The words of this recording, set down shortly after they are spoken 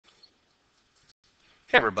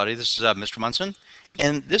Hey everybody, this is Mr. Munson,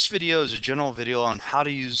 and this video is a general video on how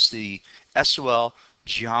to use the SOL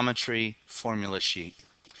geometry formula sheet.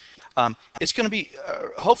 It's going to be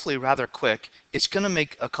hopefully rather quick. It's going to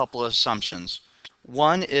make a couple of assumptions.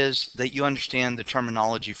 One is that you understand the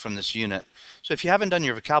terminology from this unit. So if you haven't done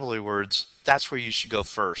your vocabulary words, that's where you should go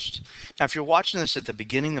first. Now if you're watching this at the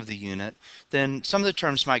beginning of the unit, then some of the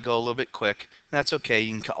terms might go a little bit quick, and that's okay.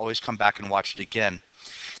 You can always come back and watch it again.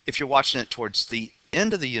 If you're watching it towards the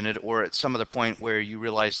end of the unit or at some other point where you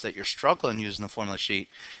realize that you're struggling using the formula sheet,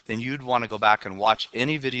 then you'd want to go back and watch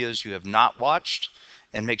any videos you have not watched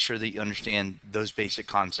and make sure that you understand those basic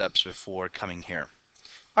concepts before coming here.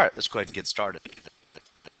 All right, let's go ahead and get started.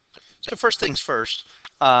 So first things first,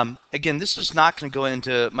 again, this is not going to go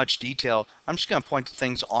into much detail. I'm just going to point to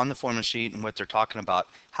things on the formula sheet and what they're talking about.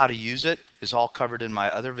 How to use it is all covered in my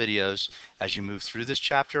other videos as you move through this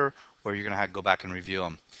chapter, or you're going to have to go back and review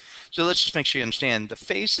them. So let's just make sure you understand the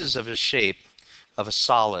faces of a shape of a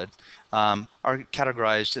solid are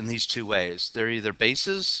categorized in these two ways. They're either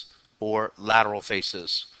bases or lateral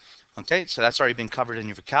faces. Okay, so that's already been covered in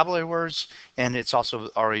your vocabulary words, and it's also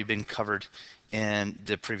already been covered in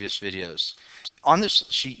the previous videos. On this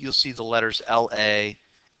sheet, you'll see the letters LA,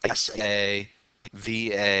 SA,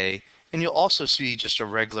 VA, and you'll also see just a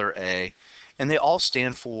regular A, and they all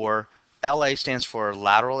stand for, LA stands for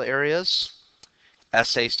lateral areas,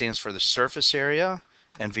 SA stands for the surface area,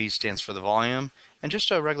 and V stands for the volume, and just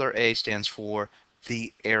a regular A stands for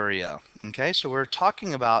the area. Okay, so we're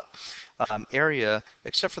talking about area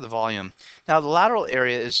except for the volume. Now the lateral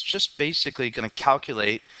area is just basically going to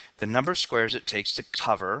calculate the number of squares it takes to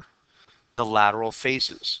cover the lateral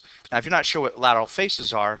faces. Now if you're not sure what lateral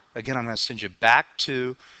faces are, again I'm going to send you back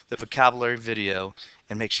to the vocabulary video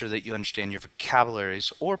and make sure that you understand your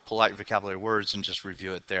vocabularies or pull out your vocabulary words and just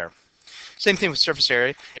review it there. Same thing with surface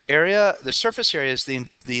area. The surface area is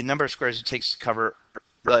the number of squares it takes to cover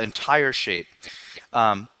the entire shape.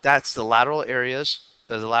 That's the lateral areas,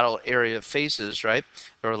 the lateral area faces, right?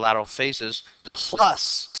 Or lateral faces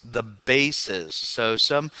plus the bases. So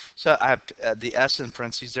I have the S in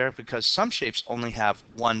parentheses there because some shapes only have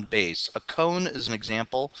one base. A cone is an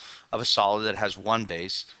example of a solid that has one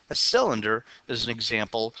base. A cylinder is an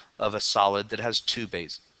example of a solid that has two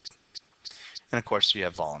bases. And of course you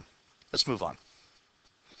have volume. Let's move on.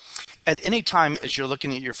 At any time as you're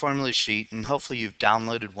looking at your formula sheet, and hopefully you've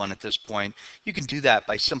downloaded one at this point, you can do that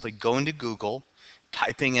by simply going to Google,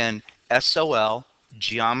 typing in SOL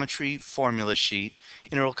geometry formula sheet,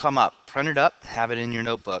 and it will come up. Print it up, have it in your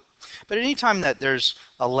notebook. But anytime that there's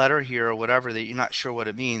a letter here or whatever that you're not sure what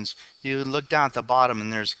it means, you look down at the bottom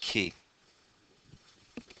and there's a key.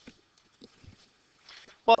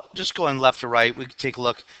 Well, just going left to right, we can take a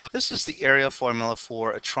look. This is the area formula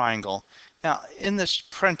for a triangle. Now, in this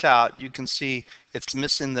printout, you can see it's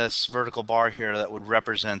missing this vertical bar here that would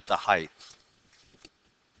represent the height.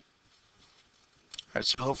 All right,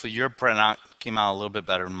 so hopefully your printout came out a little bit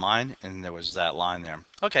better than mine, and there was that line there.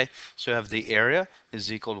 Okay, so we have the area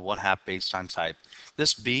is equal to 1/2 base times height.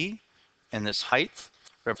 This B and this height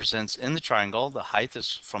represents in the triangle, the height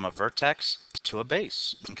is from a vertex to a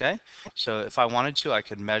base, okay? So if I wanted to, I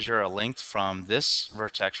could measure a length from this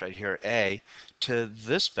vertex right here, A, to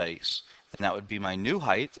this base, and that would be my new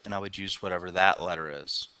height, and I would use whatever that letter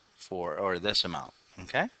is for, or this amount,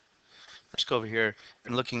 okay? Let's go over here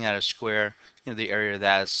and looking at a square, you know, the area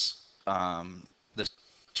that's the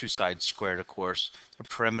two sides squared, of course. The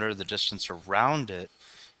perimeter, the distance around it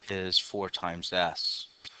is 4 times S.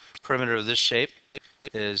 Perimeter of this shape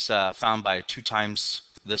is found by 2 times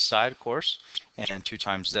this side, of course, and 2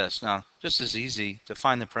 times this. Now, just as easy to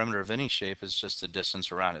find the perimeter of any shape is just the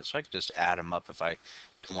distance around it. So I could just add them up if I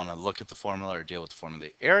don't want to look at the formula or deal with the formula.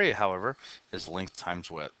 The area, however, is length times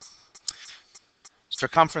width.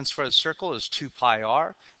 Circumference for the circle is 2 pi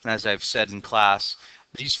r, and as I've said in class,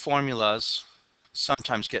 these formulas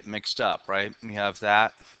sometimes get mixed up, right? We have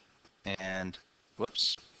that, and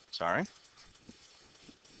whoops, sorry.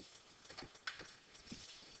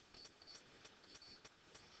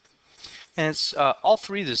 And it's all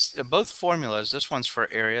three, both formulas, this one's for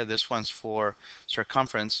area, this one's for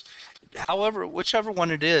circumference. However, whichever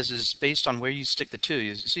one it is based on where you stick the two.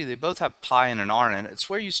 You see, they both have pi and an r in it. It's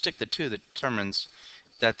where you stick the two that determines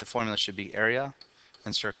that the formula should be area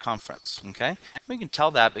and circumference, okay? We can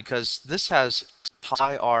tell that because this has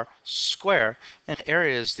pi r square, and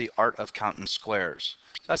area is the art of counting squares.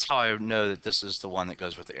 That's how I know that this is the one that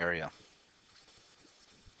goes with the area.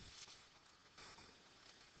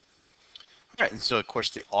 All right, and so of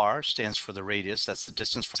course the r stands for the radius. That's the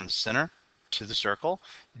distance from the center to the circle.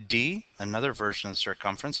 D, another version of the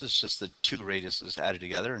circumference, is just the two radiuses added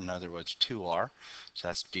together, in other words 2r, so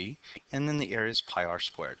that's D, and then the area is pi r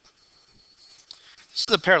squared. This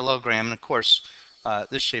is a parallelogram, and of course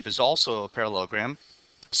this shape is also a parallelogram,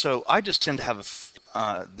 so I just tend to have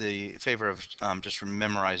the favor of just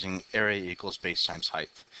memorizing area equals base times height.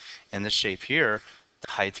 In this shape here,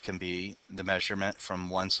 the height can be the measurement from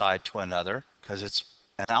one side to another because it's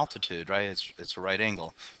an altitude, right? It's a right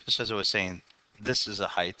angle. Just as I was saying, this is a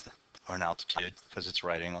height or an altitude because it's a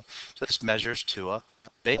right angle. So this measures to a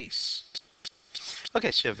base.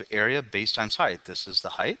 Okay, so you have area, base times height. This is the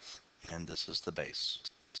height, and this is the base.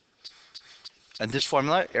 And this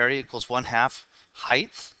formula, area equals 1/2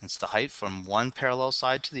 height. It's the height from one parallel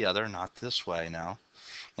side to the other, not this way now.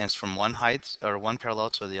 And it's from one height or one parallel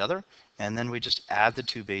to the other. And then we just add the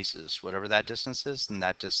two bases. Whatever that distance is, then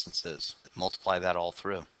that distance is. Multiply that all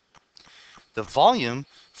through. The volume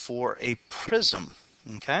for a prism,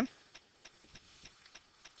 okay?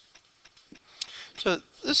 So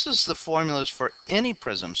this is the formulas for any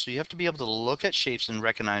prism. So you have to be able to look at shapes and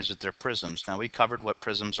recognize that they're prisms. Now we covered what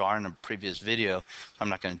prisms are in a previous video. So I'm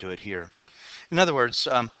not going to do it here. In other words,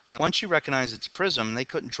 once you recognize it's a prism, they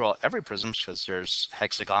couldn't draw every prism because there's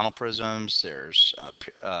hexagonal prisms, there's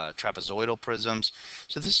trapezoidal prisms.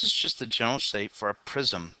 So this is just the general shape for a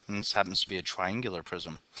prism, and this happens to be a triangular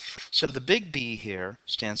prism. So the big B here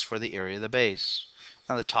stands for the area of the base.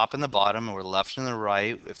 Now the top and the bottom, or left and the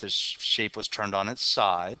right, if this shape was turned on its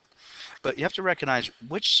side. But you have to recognize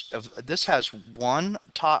which of this has one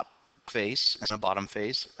top face and a bottom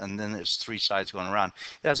face, and then there's three sides going around.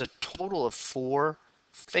 It has a total of 4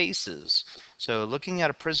 faces. So looking at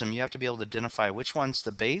a prism, you have to be able to identify which one's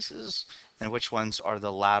the bases and which ones are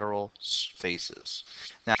the lateral faces.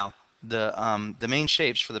 Now the main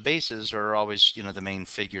shapes for the bases are always, you know, the main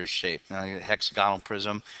figure shape. Now a hexagonal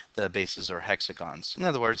prism, the bases are hexagons. In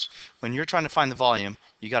other words, when you're trying to find the volume,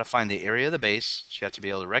 you got to find the area of the base. So you have to be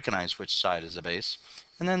able to recognize which side is the base.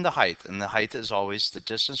 And then the height, and the height is always the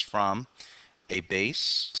distance from a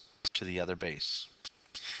base to the other base.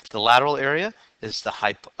 The lateral area is the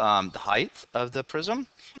height of the prism,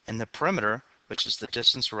 and the perimeter, which is the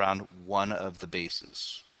distance around one of the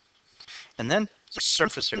bases. And then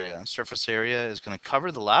surface area. Surface area is going to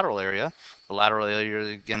cover the lateral area. The lateral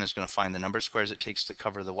area, again, is going to find the number of squares it takes to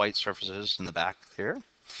cover the white surfaces in the back here.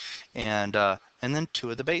 And then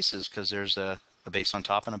 2 of the bases, because there's a base on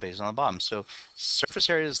top and a base on the bottom. So surface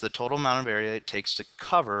area is the total amount of area it takes to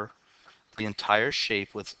cover the entire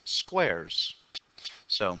shape with squares.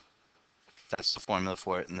 So that's the formula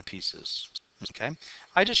for it in the pieces. Okay,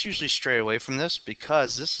 I just usually stray away from this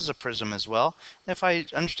because this is a prism as well. If I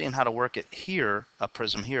understand how to work it here, a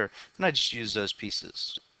prism here, then I just use those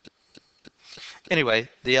pieces. Anyway,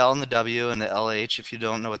 the L and the W and the LH, if you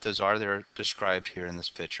don't know what those are, they're described here in this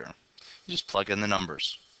picture. You just plug in the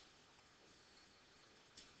numbers.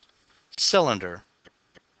 Cylinder.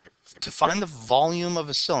 To find the volume of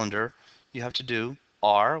a cylinder, you have to do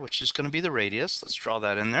R, which is going to be the radius. Let's draw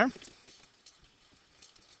that in there.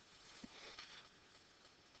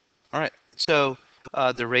 All right, so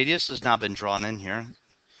the radius has now been drawn in here.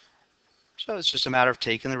 So it's just a matter of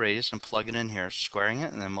taking the radius and plugging it in here, squaring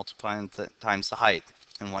it, and then multiplying times the height.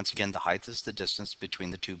 And once again, the height is the distance between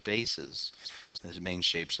the two bases, the main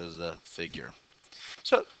shapes of the figure.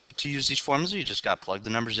 So to use these formulas, you just got to plug the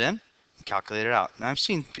numbers in and calculate it out. Now I've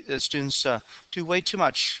seen students do way too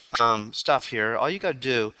much stuff here. All you got to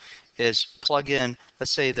do is plug in,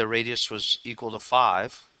 let's say the radius was equal to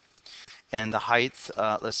 5, and the height,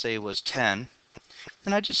 let's say, was 10,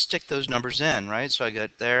 and I just stick those numbers in, right? So I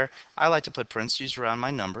get there. I like to put parentheses around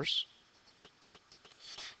my numbers,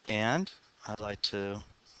 and I like to,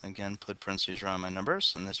 again, put parentheses around my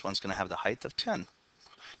numbers, and this one's going to have the height of 10.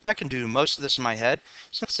 I can do most of this in my head.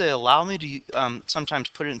 Since they allow me to sometimes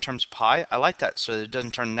put it in terms of pi, I like that, so it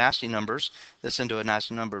doesn't turn nasty numbers this into a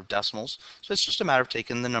nasty number of decimals. So it's just a matter of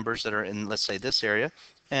taking the numbers that are in, let's say, this area,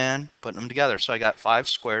 and putting them together. So I got 5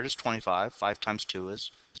 squared is 25, 5 times 2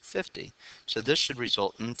 is 50. So this should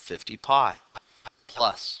result in 50 pi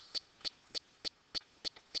plus.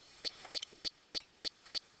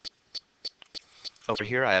 Over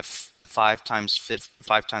here I have 5 times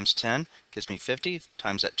 10 gives me 50,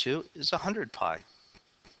 times that 2 is 100 pi.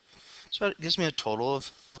 So it gives me a total of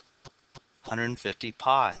 150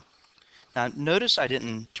 pi. Now notice I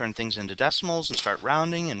didn't turn things into decimals and start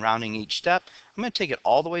rounding and rounding each step. I'm going to take it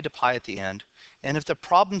all the way to pi at the end, and if the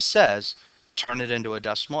problem says turn it into a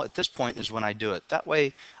decimal, at this point is when I do it. That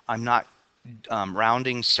way I'm not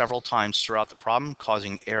rounding several times throughout the problem,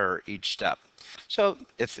 causing error each step. So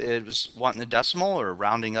if it was wanting a decimal or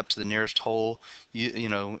rounding up to the nearest whole,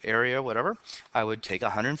 area, whatever, I would take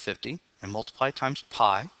 150 and multiply times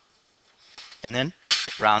pi, and then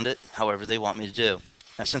round it however they want me to do.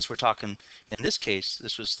 Now, since we're talking, in this case,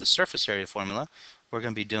 this was the surface area formula, we're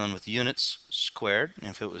going to be dealing with units squared. And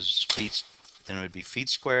if it was feet, then it would be feet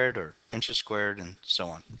squared or inches squared and so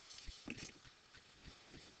on.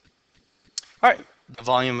 All right, the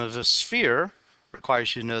volume of a sphere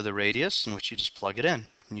requires you to know the radius, in which you just plug it in.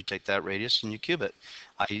 And you take that radius and you cube it.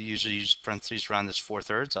 I usually use parentheses around this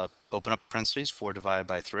 4/3. I'll open up parentheses, 4 divided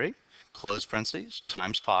by 3, close parentheses,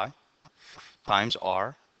 times pi, times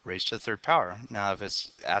r raised to the third power. Now, if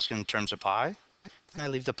it's asking in terms of pi, then I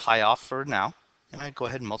leave the pi off for now. And I go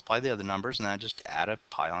ahead and multiply the other numbers, and then I just add a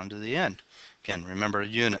pi onto the end. Again, remember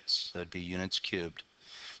units. So it'd be units cubed.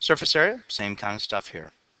 Surface area, same kind of stuff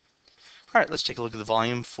here. All right, let's take a look at the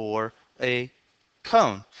volume for a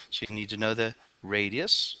cone. So you need to know the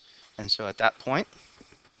radius. And so at that point,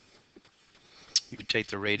 you would take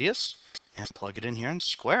the radius and plug it in here and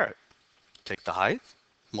square it. Take the height,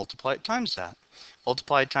 multiply it times that.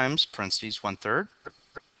 Multiply times parentheses 1/3,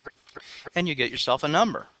 and you get yourself a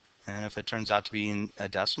number. And if it turns out to be a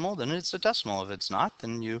decimal, then it's a decimal. If it's not,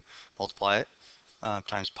 then you multiply it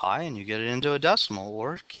times pi, and you get it into a decimal,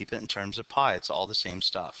 or keep it in terms of pi. It's all the same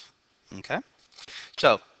stuff. Okay,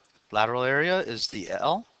 so lateral area is the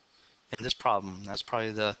L in this problem. That's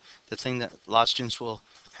probably the thing that a lot of students will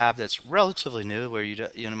have that's relatively new, where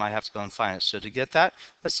you might have to go and find it. So to get that,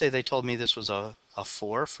 let's say they told me this was a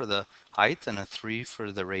 4 for the height and a 3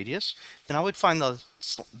 for the radius, then I would find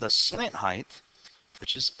the slant height,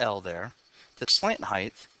 which is L there. The slant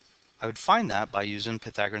height, I would find that by using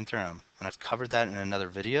Pythagorean Theorem. And I've covered that in another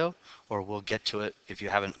video, or we'll get to it if you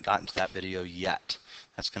haven't gotten to that video yet.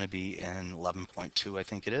 That's going to be in 11.2, I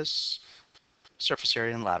think it is. Surface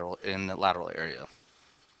area and the lateral area.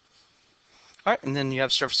 All right, and then you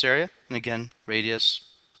have surface area, and again, radius,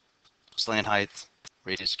 slant height,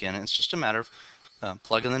 radius again. And it's just a matter of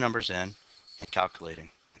plugging the numbers in and calculating.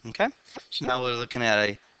 Okay, so now we're looking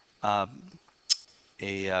at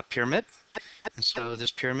a pyramid. And so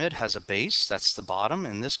this pyramid has a base, that's the bottom.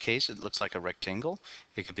 In this case, it looks like a rectangle.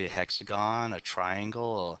 It could be a hexagon, a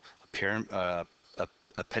triangle,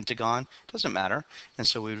 a pentagon, doesn't matter. And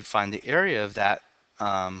so we would find the area of that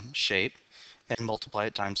shape and multiply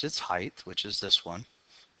it times its height, which is this one,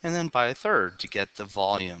 and then by 1/3 to get the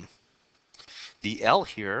volume. The L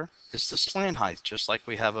here is the slant height, just like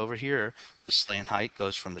we have over here. The slant height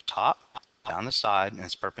goes from the top down the side, and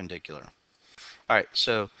it's perpendicular. All right,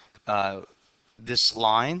 so this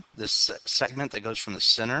line, this segment that goes from the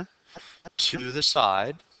center to the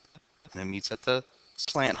side, and it meets at the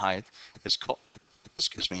slant height, is called,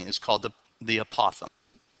 is called the apothem.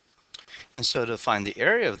 And so to find the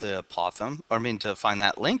area of the apothem, to find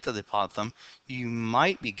that length of the apothem, you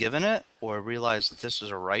might be given it or realize that this is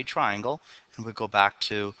a right triangle, and we go back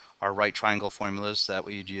to our right triangle formulas that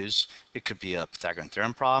we'd use. It could be a Pythagorean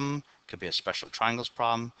Theorem problem, it could be a special triangles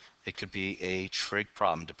problem, it could be a trig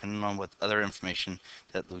problem, depending on what other information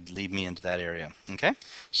that would lead me into that area. Okay,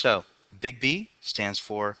 so big B stands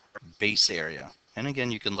for base area. And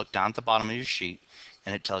again, you can look down at the bottom of your sheet,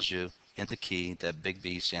 and it tells you in the key that big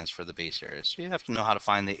B stands for the base area. So you have to know how to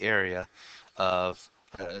find the area of,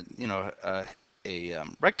 a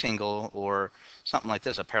rectangle or something like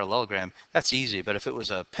this, a parallelogram. That's easy, but if it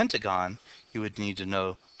was a pentagon, you would need to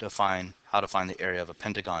know how to find the area of a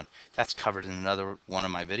pentagon. That's covered in another one of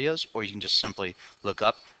my videos, or you can just simply look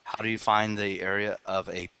up how do you find the area of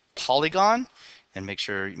a polygon, and make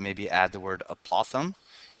sure you maybe add the word apothem,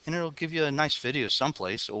 and it'll give you a nice video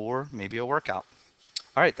someplace, or maybe a workout.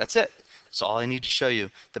 All right, that's it. That's all I need to show you.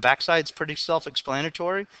 The backside's pretty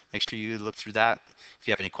self-explanatory. Make sure you look through that. If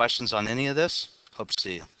you have any questions on any of this, hope to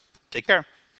see you. Take care.